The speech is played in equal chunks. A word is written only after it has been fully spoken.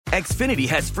Xfinity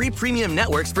has free premium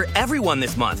networks for everyone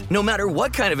this month, no matter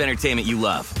what kind of entertainment you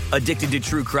love. Addicted to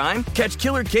true crime? Catch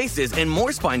killer cases and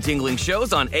more spine-tingling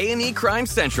shows on A&E Crime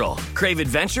Central. Crave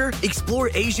adventure? Explore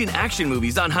Asian action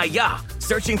movies on Hi-YAH.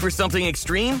 Searching for something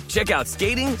extreme? Check out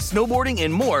skating, snowboarding,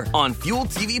 and more on Fuel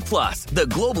TV Plus, the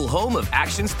global home of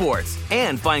action sports.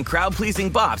 And find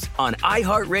crowd-pleasing bops on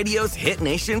iHeartRadio's Hit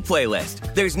Nation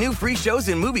playlist. There's new free shows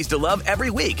and movies to love every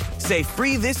week. Say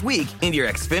free this week in your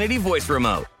Xfinity voice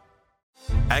remote.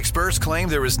 Experts claim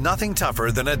there is nothing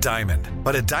tougher than a diamond.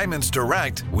 But at Diamonds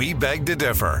Direct, we beg to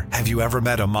differ. Have you ever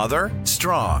met a mother?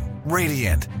 Strong,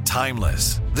 radiant,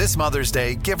 timeless. This Mother's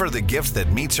Day, give her the gift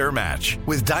that meets her match.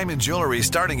 With diamond jewelry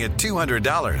starting at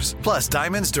 $200. Plus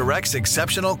Diamonds Direct's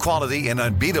exceptional quality and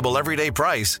unbeatable everyday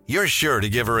price, you're sure to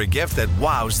give her a gift that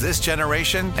wows this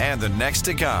generation and the next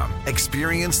to come.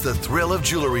 Experience the thrill of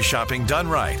jewelry shopping done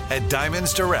right at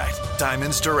Diamonds Direct.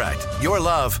 Diamonds Direct. Your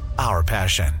love, our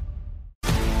passion.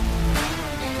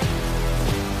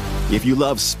 If you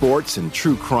love sports and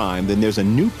true crime, then there's a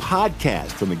new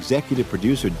podcast from executive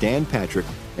producer Dan Patrick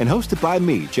and hosted by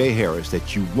me, Jay Harris,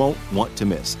 that you won't want to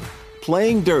miss.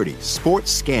 Playing Dirty: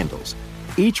 Sports Scandals.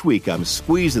 Each week, I'm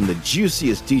squeezing the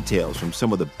juiciest details from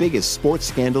some of the biggest sports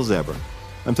scandals ever.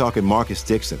 I'm talking Marcus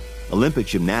Dixon, Olympic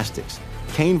gymnastics,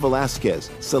 Cain Velasquez,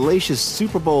 salacious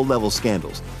Super Bowl-level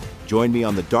scandals. Join me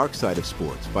on the dark side of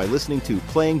sports by listening to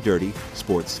Playing Dirty: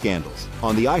 Sports Scandals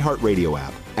on the iHeartRadio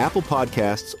app, Apple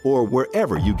Podcasts, or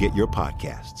wherever you get your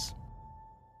podcasts.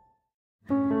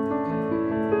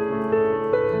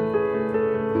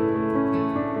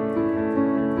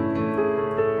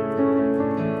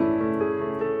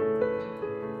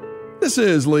 This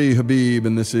is Lee Habib,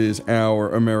 and this is Our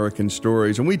American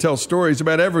Stories. And we tell stories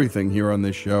about everything here on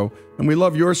this show, and we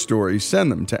love your stories. Send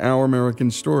them to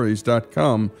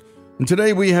ouramericanstories.com. And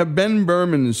today we have Ben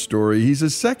Berman's story. He's a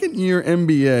second-year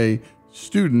MBA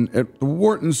student at the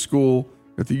Wharton School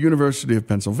at the University of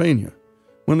Pennsylvania.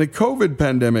 When the COVID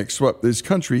pandemic swept this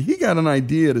country, he got an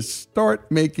idea to start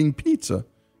making pizza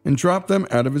and drop them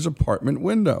out of his apartment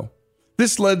window.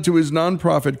 This led to his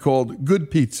nonprofit called Good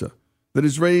Pizza that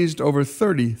has raised over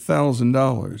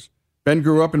 $30,000. Ben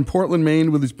grew up in Portland,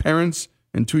 Maine with his parents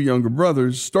and two younger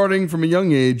brothers. Starting from a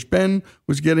young age, Ben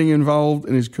was getting involved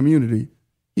in his community.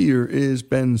 Here is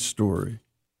Ben's story.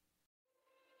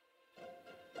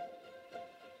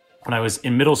 When I was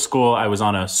in middle school, I was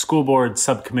on a school board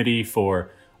subcommittee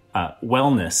for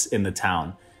wellness in the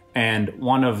town. And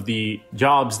one of the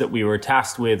jobs that we were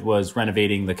tasked with was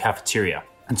renovating the cafeteria.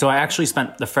 And so I actually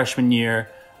spent the freshman year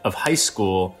of high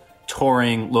school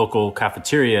touring local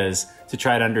cafeterias to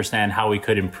try to understand how we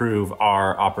could improve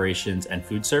our operations and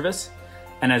food service.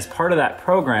 And as part of that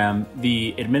program,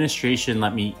 the administration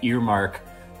let me earmark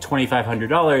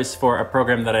 $2,500 for a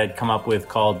program that I'd come up with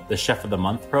called the Chef of the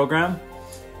Month program.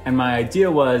 And my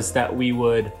idea was that we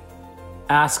would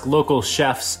ask local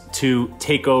chefs to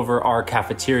take over our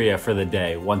cafeteria for the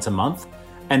day once a month,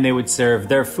 and they would serve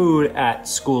their food at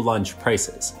school lunch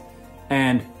prices.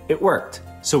 And it worked.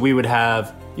 So we would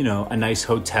have, a nice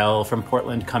hotel from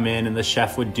Portland come in, and the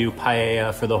chef would do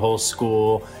paella for the whole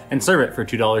school and serve it for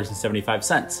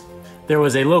 $2.75. There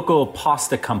was a local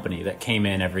pasta company that came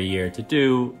in every year to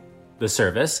do the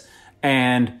service,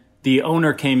 and the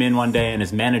owner came in one day and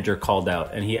his manager called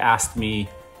out, and he asked me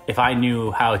if I knew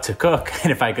how to cook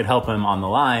and if I could help him on the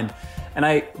line. And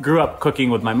I grew up cooking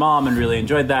with my mom and really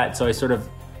enjoyed that, so I sort of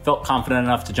felt confident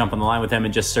enough to jump on the line with him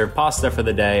and just serve pasta for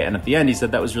the day. And at the end, he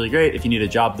said, "That was really great. If you need a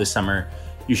job this summer,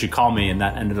 you should call me." And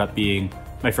that ended up being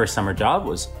my first summer job,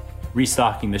 was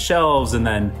restocking the shelves and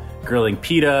then grilling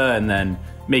pita and then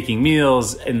making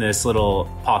meals in this little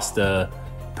pasta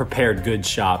prepared goods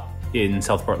shop in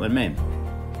South Portland, Maine.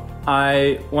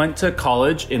 I went to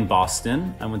college in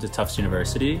Boston. I went to Tufts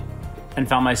University and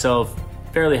found myself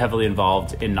fairly heavily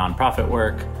involved in nonprofit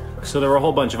work. So there were a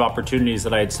whole bunch of opportunities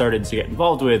that I had started to get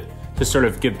involved with to sort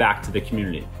of give back to the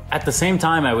community. At the same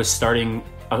time, I was starting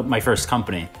my first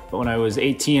company. But when I was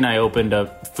 18, I opened a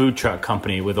food truck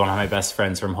company with one of my best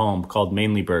friends from home called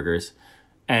Mainly Burgers.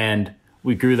 And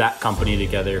we grew that company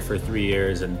together for 3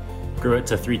 years and grew it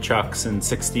to 3 trucks and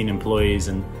 16 employees.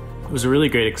 And it was a really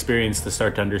great experience to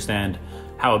start to understand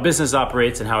how a business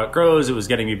operates and how it grows. It was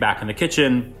getting me back in the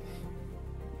kitchen.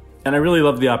 And I really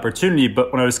loved the opportunity.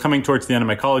 But when I was coming towards the end of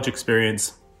my college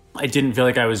experience, I didn't feel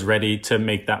like I was ready to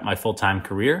make that my full-time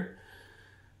career.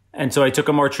 And so I took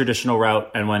a more traditional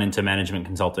route and went into management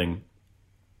consulting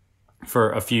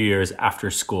for a few years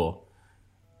after school.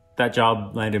 That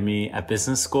job landed me at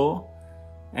business school.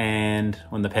 And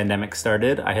when the pandemic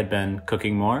started, I had been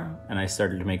cooking more and I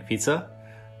started to make pizza.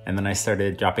 And then I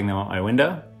started dropping them out my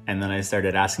window. And then I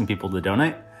started asking people to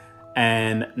donate.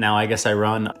 And now I guess I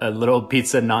run a little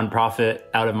pizza nonprofit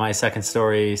out of my second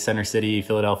story Center City,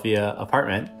 Philadelphia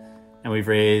apartment. And we've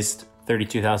raised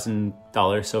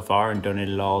 $32,000 so far and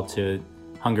donated it all to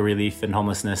hunger relief and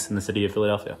homelessness in the city of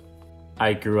Philadelphia.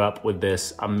 I grew up with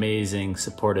this amazing,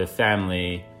 supportive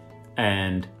family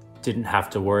and didn't have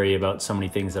to worry about so many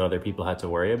things that other people had to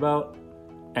worry about.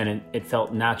 And it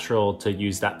felt natural to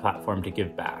use that platform to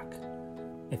give back.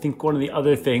 I think one of the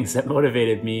other things that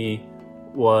motivated me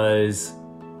was,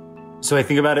 so I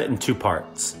think about it in two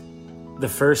parts. The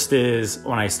first is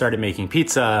when I started making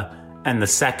pizza, and the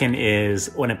second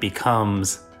is when it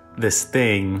becomes this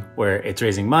thing where it's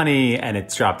raising money and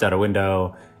it's dropped out a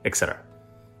window, etc.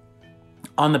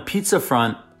 On the pizza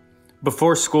front,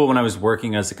 before school, when I was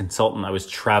working as a consultant, I was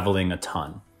traveling a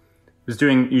ton. I was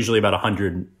doing usually about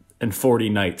 140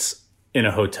 nights in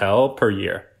a hotel per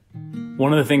year.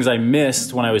 One of the things I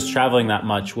missed when I was traveling that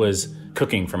much was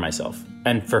cooking for myself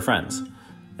and for friends.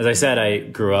 As I said, I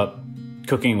grew up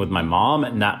cooking with my mom,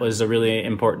 and that was a really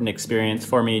important experience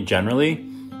for me generally.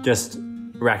 Just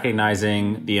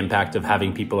recognizing the impact of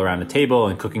having people around a table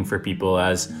and cooking for people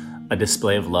as a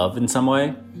display of love in some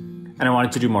way. And I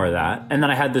wanted to do more of that. And then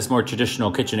I had this more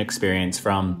traditional kitchen experience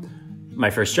from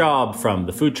my first job, from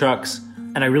the food trucks,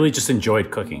 and I really just enjoyed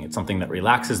cooking. It's something that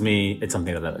relaxes me. It's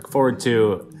something that I look forward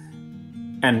to.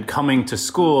 And coming to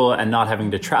school and not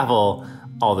having to travel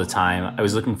all the time, I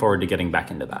was looking forward to getting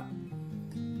back into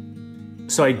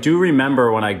that. So I do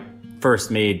remember when I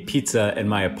first made pizza in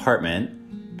my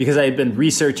apartment, because I had been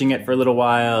researching it for a little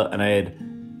while and I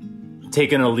had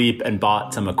taken a leap and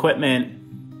bought some equipment.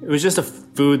 It was just a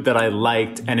food that I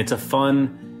liked, and it's a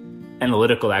fun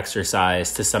analytical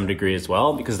exercise to some degree as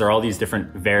well, because there are all these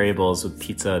different variables with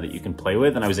pizza that you can play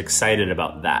with, and I was excited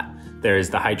about that.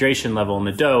 There's the hydration level in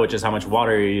the dough, which is how much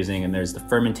water you're using, and there's the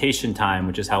fermentation time,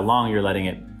 which is how long you're letting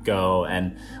it go,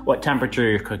 and what temperature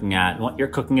you're cooking at, and what you're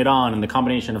cooking it on, and the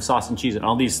combination of sauce and cheese, and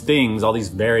all these things, all these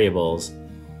variables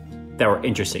that were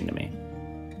interesting to me.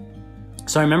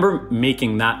 So I remember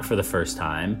making that for the first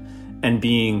time and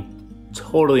being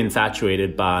totally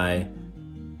infatuated by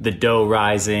the dough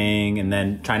rising and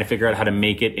then trying to figure out how to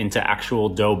make it into actual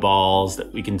dough balls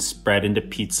that we can spread into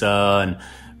pizza, and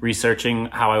researching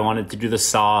how I wanted to do the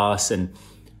sauce and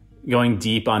going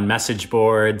deep on message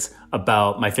boards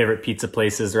about my favorite pizza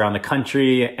places around the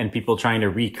country and people trying to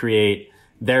recreate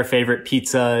their favorite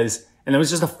pizzas. And it was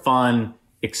just a fun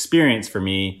experience for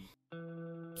me.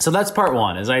 So that's part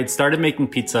one, is I had started making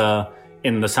pizza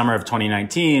in the summer of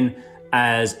 2019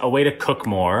 as a way to cook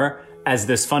more, as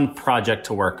this fun project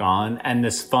to work on, and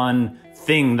this fun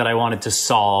thing that I wanted to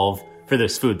solve for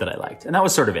this food that I liked. And that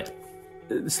was sort of it.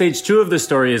 Stage two of the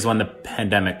story is when the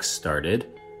pandemic started.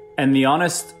 And the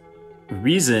honest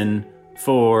reason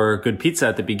for Good Pizza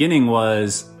at the beginning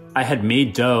was I had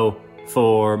made dough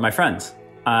for my friends.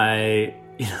 I,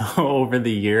 over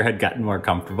the year had gotten more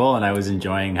comfortable, and I was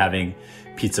enjoying having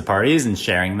pizza parties and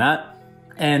sharing that.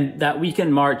 And that week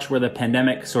in March where the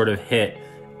pandemic sort of hit,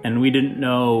 and we didn't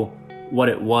know what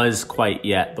it was quite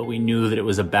yet, but we knew that it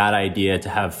was a bad idea to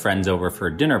have friends over for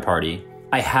a dinner party,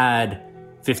 I had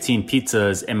 15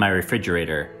 pizzas in my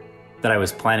refrigerator that I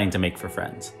was planning to make for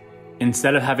friends.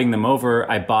 Instead of having them over,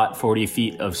 I bought 40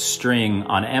 feet of string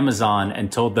on Amazon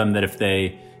and told them that if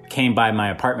they came by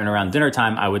my apartment around dinner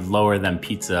time, I would lower them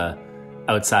pizza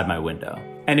outside my window.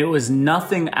 And it was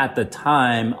nothing at the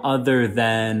time other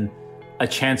than a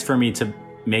chance for me to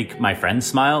make my friends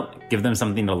smile, give them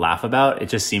something to laugh about. It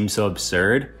just seemed so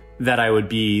absurd that I would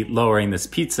be lowering this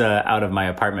pizza out of my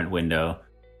apartment window.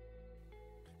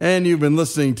 And you've been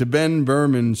listening to Ben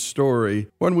Berman's story.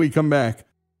 When we come back,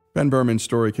 Ben Berman's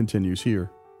story continues here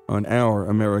on Our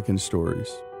American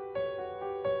Stories.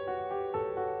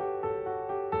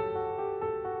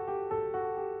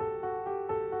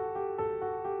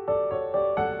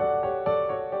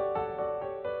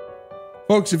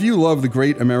 Folks, if you love the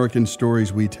great American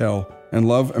stories we tell and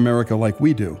love America like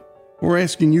we do, we're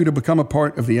asking you to become a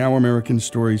part of the Our American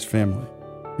Stories family.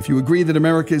 If you agree that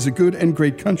America is a good and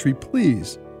great country,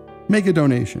 please make a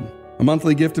donation. A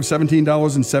monthly gift of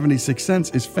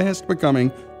 $17.76 is fast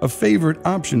becoming a favorite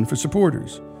option for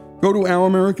supporters. Go to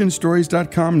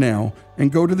OurAmericanStories.com now and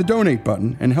go to the donate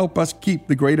button and help us keep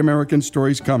the great American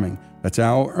stories coming. That's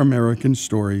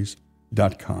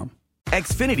OurAmericanStories.com.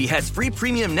 Xfinity has free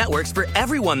premium networks for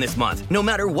everyone this month, no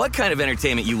matter what kind of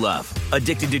entertainment you love.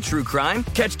 Addicted to true crime?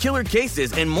 Catch killer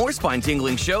cases and more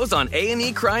spine-tingling shows on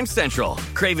A&E Crime Central.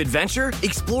 Crave adventure?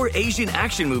 Explore Asian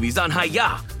action movies on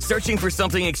Hi-YAH. Searching for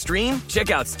something extreme?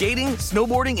 Check out skating,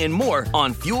 snowboarding, and more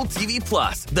on Fuel TV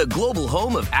Plus, the global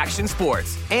home of action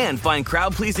sports. And find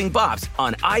crowd-pleasing bops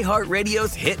on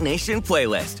iHeartRadio's Hit Nation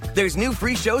playlist. There's new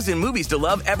free shows and movies to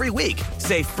love every week.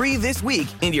 Say free this week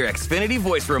in your Xfinity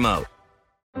voice remote.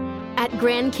 At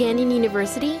Grand Canyon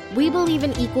University, we believe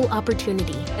in equal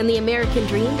opportunity, and the American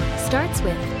dream starts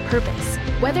with purpose.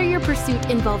 Whether your pursuit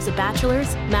involves a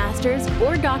bachelor's, master's,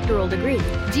 or doctoral degree,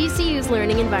 GCU's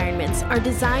learning environments are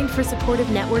designed for supportive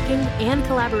networking and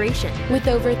collaboration. With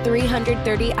over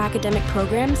 330 academic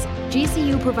programs,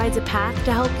 GCU provides a path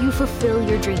to help you fulfill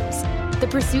your dreams. The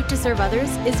pursuit to serve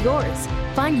others is yours.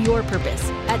 Find your purpose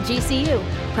at GCU.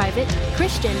 Private,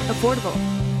 Christian, affordable.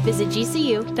 Visit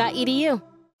gcu.edu.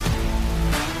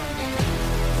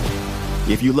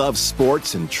 If you love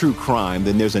sports and true crime,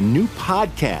 then there's a new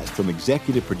podcast from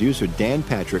executive producer Dan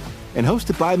Patrick and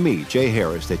hosted by me, Jay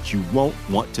Harris, that you won't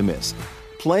want to miss.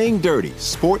 Playing Dirty: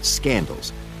 Sports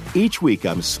Scandals. Each week,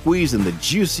 I'm squeezing the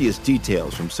juiciest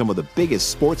details from some of the biggest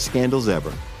sports scandals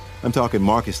ever. I'm talking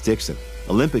Marcus Dixon,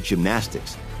 Olympic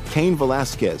gymnastics, Cain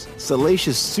Velasquez,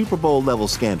 salacious Super Bowl-level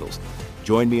scandals.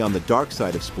 Join me on the dark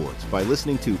side of sports by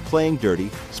listening to Playing Dirty: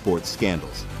 Sports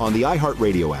Scandals on the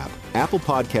iHeartRadio app, Apple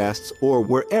Podcasts, or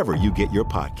wherever you get your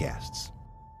podcasts.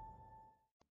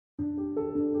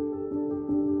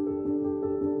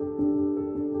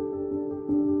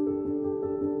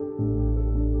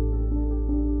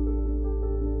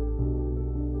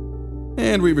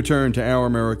 And we return to Our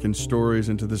American Stories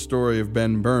and to the story of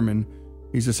Ben Berman.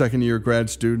 He's a second-year grad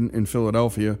student in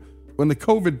Philadelphia. When the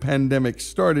COVID pandemic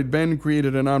started, Ben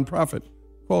created a nonprofit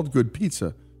called Good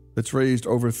Pizza that's raised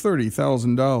over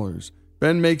 $30,000.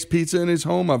 Ben makes pizza in his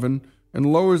home oven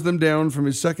and lowers them down from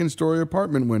his second-story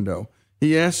apartment window.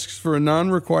 He asks for a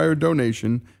non-required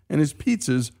donation, and his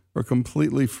pizzas are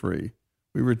completely free.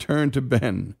 We return to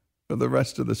Ben for the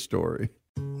rest of the story.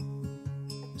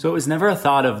 So it was never a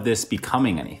thought of this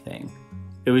becoming anything.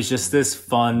 It was just this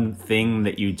fun thing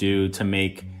that you do to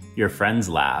make your friends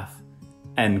laugh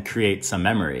and create some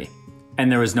memory.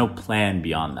 And there was no plan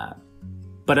beyond that.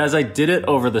 But as I did it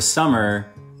over the summer,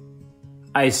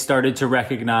 I started to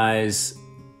recognize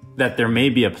that there may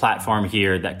be a platform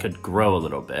here that could grow a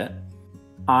little bit.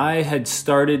 I had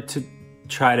started to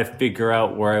try to figure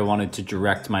out where I wanted to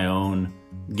direct my own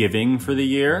giving for the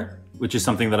year, which is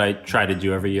something that I try to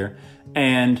do every year.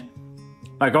 And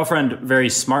my girlfriend very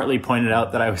smartly pointed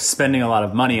out that I was spending a lot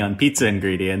of money on pizza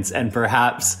ingredients, and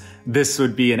perhaps this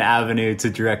would be an avenue to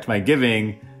direct my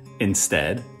giving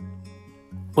instead,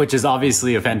 which is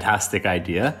obviously a fantastic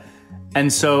idea.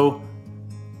 And so,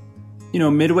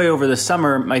 midway over the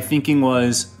summer, my thinking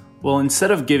was, well,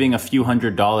 instead of giving a few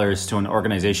 $100s to an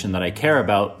organization that I care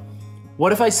about,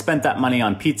 what if I spent that money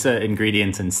on pizza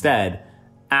ingredients instead,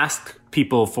 asked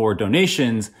people for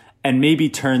donations, and maybe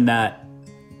turn that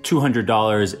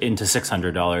 $200 into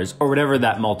 $600 or whatever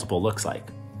that multiple looks like.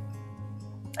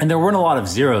 And there weren't a lot of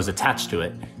zeros attached to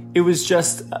it. It was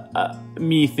just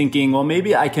me thinking, well,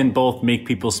 maybe I can both make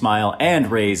people smile and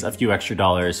raise a few extra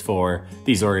dollars for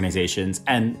these organizations.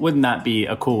 And wouldn't that be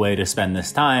a cool way to spend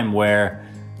this time where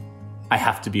I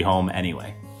have to be home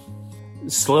anyway?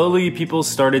 Slowly, people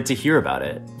started to hear about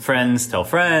it. Friends tell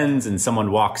friends, and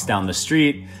someone walks down the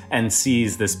street and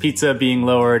sees this pizza being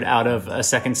lowered out of a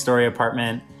second-story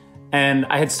apartment. And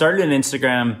I had started an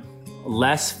Instagram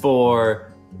less for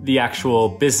the actual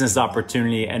business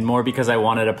opportunity and more because I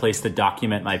wanted a place to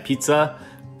document my pizza,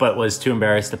 but was too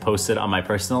embarrassed to post it on my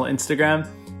personal Instagram.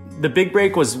 The big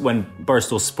break was when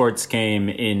Barstool Sports came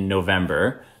in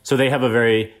November. So they have a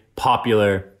very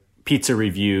popular pizza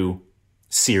review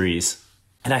series.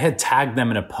 And I had tagged them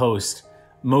in a post,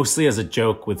 mostly as a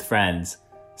joke with friends,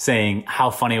 saying how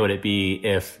funny would it be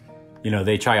if,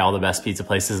 they try all the best pizza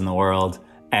places in the world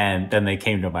and then they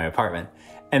came to my apartment.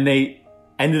 And they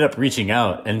ended up reaching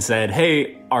out and said,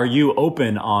 hey, are you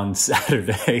open on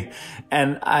Saturday?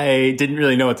 And I didn't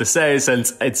really know what to say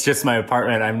since it's just my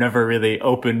apartment. I'm never really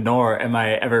open, nor am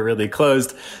I ever really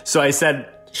closed. So I said,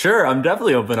 sure, I'm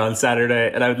definitely open on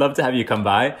Saturday and I would love to have you come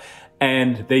by.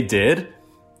 And they did.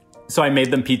 So I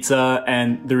made them pizza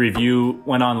and the review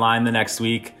went online the next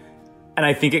week. And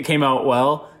I think it came out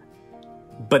well.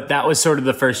 But that was sort of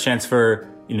the first chance for,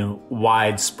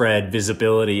 widespread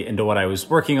visibility into what I was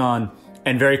working on.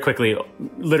 And very quickly,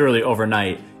 literally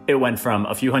overnight, it went from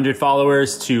a few hundred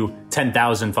followers to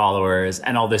 10,000 followers.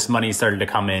 And all this money started to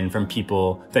come in from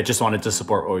people that just wanted to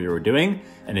support what we were doing.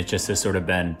 And it just has sort of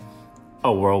been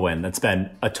a whirlwind that's been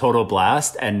a total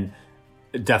blast and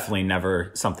definitely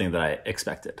never something that I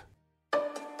expected.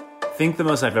 I think the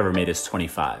most I've ever made is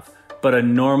 25, but a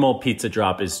normal pizza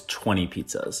drop is 20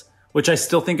 pizzas, which I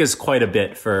still think is quite a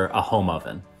bit for a home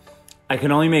oven. I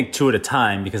can only make 2 at a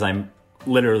time because I'm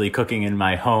literally cooking in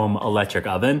my home electric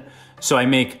oven. So I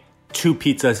make 2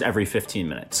 pizzas every 15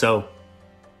 minutes. So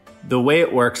the way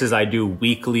it works is I do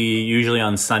weekly, usually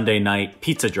on Sunday night,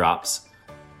 pizza drops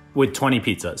with 20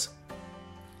 pizzas.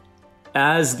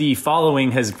 As the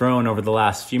following has grown over the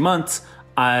last few months,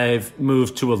 I've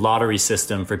moved to a lottery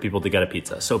system for people to get a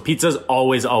pizza. So pizza's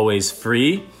always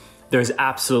free. There's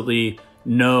absolutely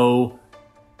no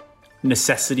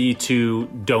necessity to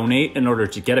donate in order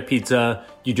to get a pizza.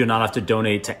 You do not have to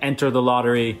donate to enter the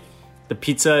lottery. The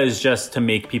pizza is just to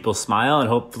make people smile, and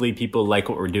hopefully people like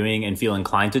what we're doing and feel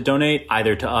inclined to donate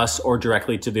either to us or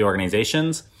directly to the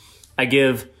organizations. I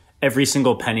give every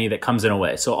single penny that comes in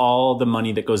away. So all the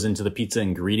money that goes into the pizza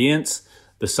ingredients,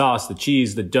 the sauce, the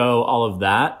cheese, the dough, all of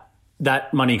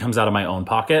that money comes out of my own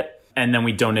pocket. And then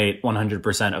we donate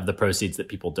 100% of the proceeds that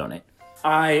people donate.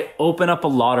 I open up a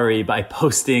lottery by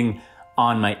posting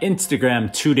on my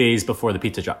Instagram 2 days before the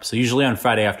pizza drop. So usually on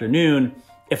Friday afternoon,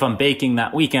 if I'm baking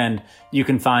that weekend, you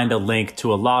can find a link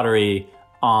to a lottery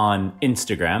on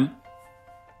Instagram.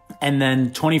 And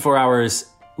then 24 hours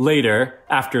later,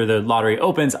 after the lottery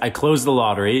opens, I close the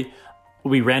lottery.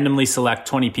 We randomly select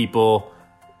 20 people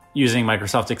using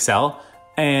Microsoft Excel,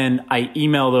 and I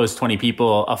email those 20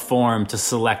 people a form to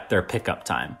select their pickup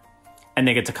time. And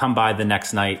they get to come by the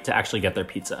next night to actually get their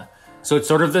pizza. So it's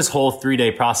sort of this whole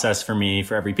 3-day process for me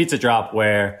for every pizza drop,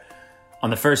 where on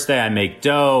the first day I make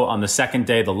dough, on the second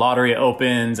day the lottery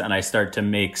opens and I start to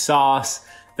make sauce.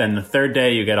 Then the third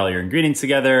day you get all your ingredients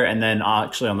together, and then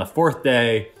actually on the fourth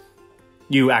day,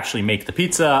 you actually make the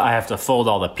pizza. I have to fold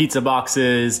all the pizza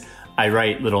boxes. I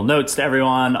write little notes to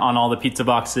everyone on all the pizza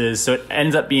boxes. So it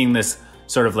ends up being this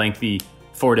sort of lengthy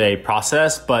 4-day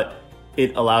process, but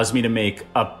it allows me to make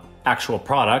a actual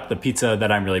product, the pizza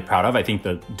that I'm really proud of. I think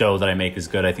the dough that I make is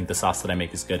good. I think the sauce that I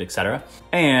make is good, etc.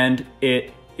 And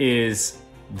it is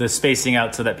the spacing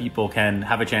out so that people can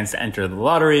have a chance to enter the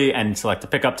lottery and select a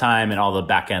pickup time and all the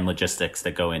back-end logistics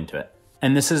that go into it.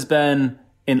 And this has been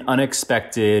an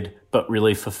unexpected but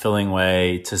really fulfilling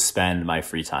way to spend my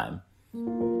free time.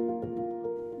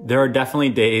 There are definitely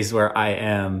days where I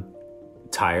am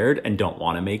tired and don't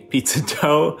want to make pizza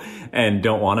dough and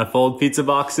don't want to fold pizza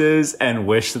boxes and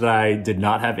wish that I did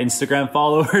not have Instagram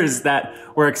followers that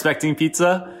were expecting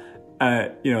pizza.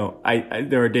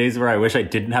 There are days where I wish I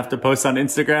didn't have to post on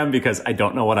Instagram because I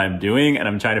don't know what I'm doing and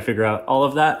I'm trying to figure out all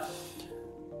of that.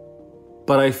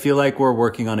 But I feel like we're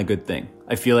working on a good thing.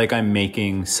 I feel like I'm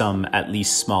making some at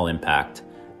least small impact,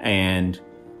 and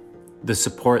the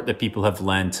support that people have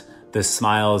lent, the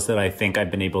smiles that I think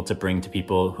I've been able to bring to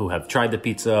people who have tried the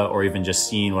pizza or even just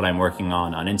seen what I'm working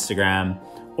on Instagram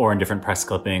or in different press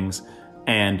clippings.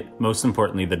 And most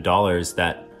importantly, the dollars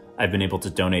that I've been able to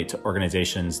donate to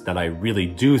organizations that I really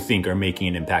do think are making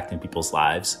an impact in people's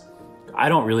lives. I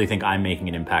don't really think I'm making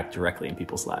an impact directly in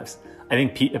people's lives. I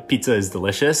think pizza is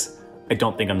delicious. I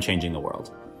don't think I'm changing the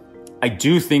world. I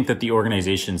do think that the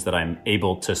organizations that I'm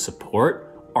able to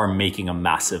support are making a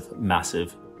massive,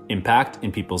 massive impact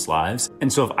in people's lives.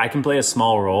 And so if I can play a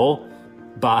small role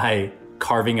by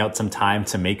carving out some time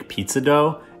to make pizza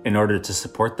dough in order to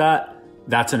support that,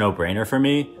 that's a no-brainer for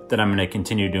me that I'm going to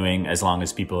continue doing as long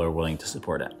as people are willing to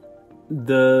support it.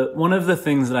 One of the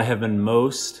things that I have been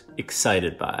most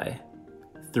excited by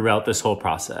throughout this whole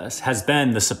process has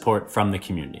been the support from the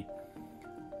community.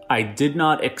 I did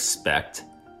not expect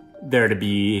there to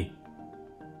be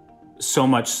so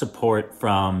much support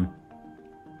from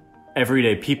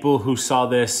everyday people who saw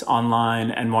this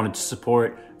online and wanted to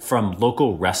support, from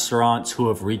local restaurants who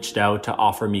have reached out to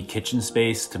offer me kitchen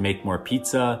space to make more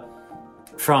pizza,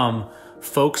 from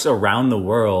folks around the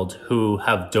world who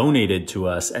have donated to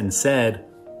us and said,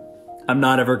 I'm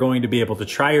not ever going to be able to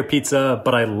try your pizza,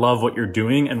 but I love what you're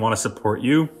doing and want to support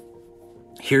you.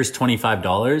 Here's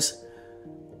 $25.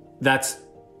 That's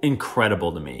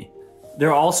incredible to me.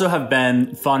 There also have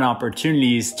been fun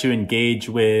opportunities to engage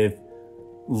with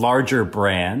larger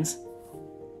brands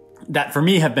that for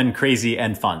me have been crazy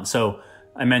and fun. So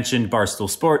I mentioned Barstool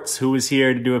Sports, who was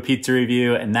here to do a pizza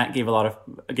review, and that gave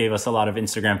us a lot of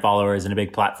Instagram followers and a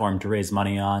big platform to raise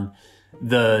money on.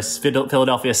 The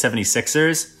Philadelphia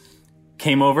 76ers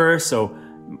came over. So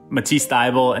Matisse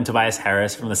Thybulle and Tobias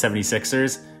Harris from the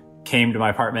 76ers came to my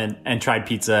apartment and tried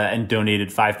pizza and donated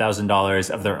 $5,000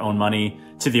 of their own money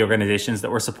to the organizations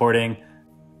that we're supporting.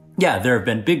 Yeah, there have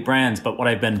been big brands, but what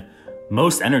I've been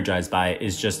most energized by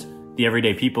is just the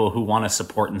everyday people who want to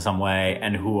support in some way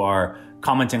and who are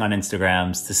commenting on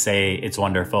Instagrams to say it's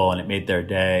wonderful and it made their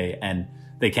day and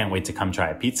they can't wait to come try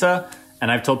a pizza.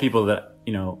 And I've told people that,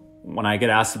 when I get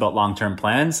asked about long-term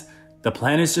plans, The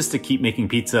plan is just to keep making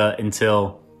pizza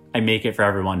until I make it for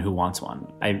everyone who wants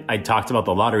one. I talked about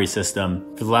the lottery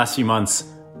system. For the last few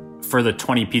months, for the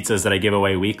 20 pizzas that I give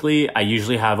away weekly, I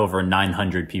usually have over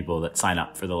 900 people that sign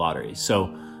up for the lottery. So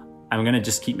I'm going to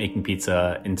just keep making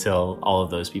pizza until all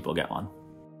of those people get one.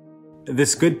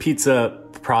 This Good Pizza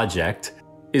project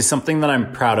is something that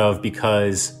I'm proud of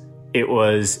because it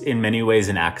was in many ways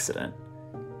an accident.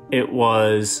 It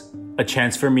was a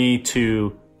chance for me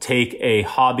to take a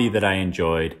hobby that I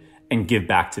enjoyed and give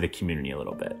back to the community a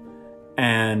little bit.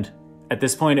 And at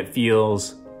this point, it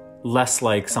feels less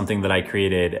like something that I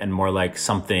created and more like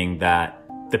something that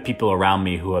the people around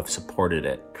me who have supported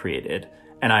it created.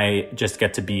 And I just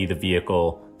get to be the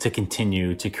vehicle to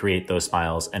continue to create those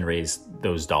smiles and raise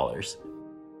those dollars.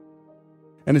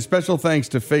 And a special thanks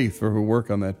to Faith for her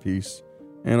work on that piece.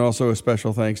 And also a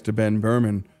special thanks to Ben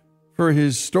Berman for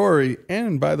his story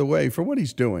and, by the way, for what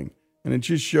he's doing. And it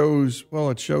just shows, well,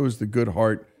 it shows the good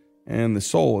heart and the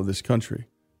soul of this country.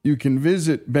 You can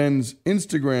visit Ben's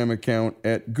Instagram account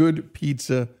at Good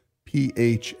Pizza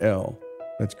PHL.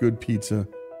 That's Good Pizza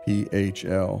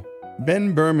PHL.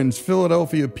 Ben Berman's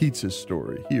Philadelphia Pizza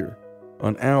story here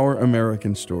on Our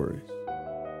American Stories.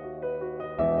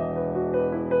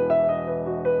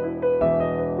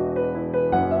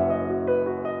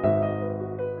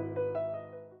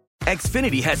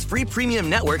 Xfinity has free premium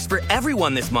networks for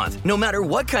everyone this month, no matter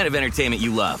what kind of entertainment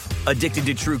you love. Addicted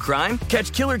to true crime?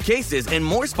 Catch killer cases and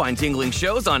more spine-tingling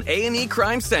shows on A&E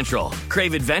Crime Central.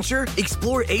 Crave adventure?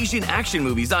 Explore Asian action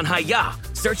movies on Hi-Ya.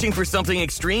 Searching for something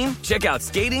extreme? Check out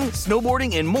skating,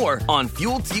 snowboarding, and more on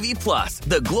Fuel TV Plus,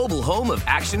 the global home of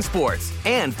action sports.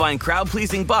 And find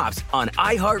crowd-pleasing bops on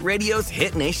iHeartRadio's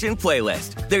Hit Nation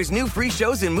playlist. There's new free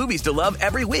shows and movies to love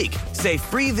every week. Say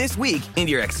free this week in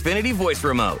your Xfinity voice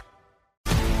remote.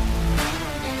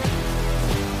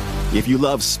 If you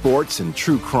love sports and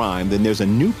true crime, then there's a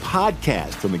new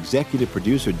podcast from executive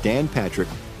producer Dan Patrick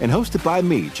and hosted by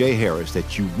me, Jay Harris,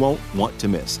 that you won't want to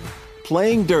miss.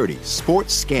 Playing Dirty: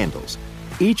 Sports Scandals.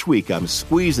 Each week, I'm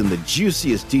squeezing the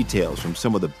juiciest details from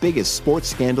some of the biggest sports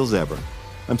scandals ever.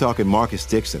 I'm talking Marcus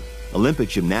Dixon, Olympic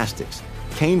gymnastics,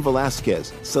 Cain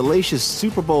Velasquez, salacious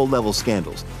Super Bowl-level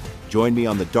scandals. Join me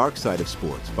on the dark side of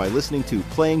sports by listening to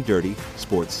Playing Dirty: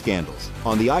 Sports Scandals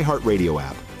on the iHeartRadio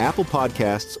app, Apple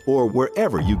Podcasts, or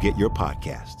wherever you get your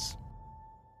podcasts.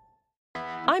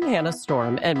 I'm Hannah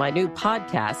Storm, and my new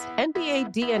podcast,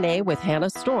 NBA DNA with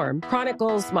Hannah Storm,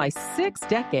 chronicles my 6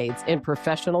 decades in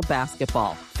professional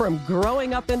basketball. From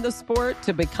growing up in the sport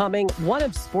to becoming one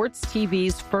of sports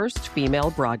TV's first female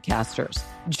broadcasters.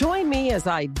 Join me as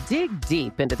I dig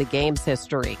deep into the game's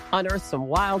history, unearth some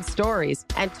wild stories,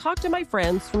 and talk to my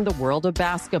friends from the world of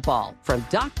basketball, from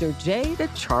Dr. J to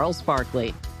Charles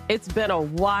Barkley. It's been a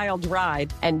wild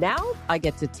ride, and now I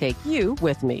get to take you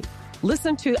with me.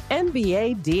 Listen to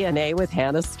NBA DNA with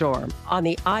Hannah Storm on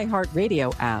the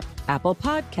iHeartRadio app, Apple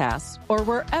Podcasts, or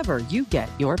wherever you get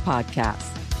your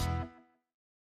podcasts.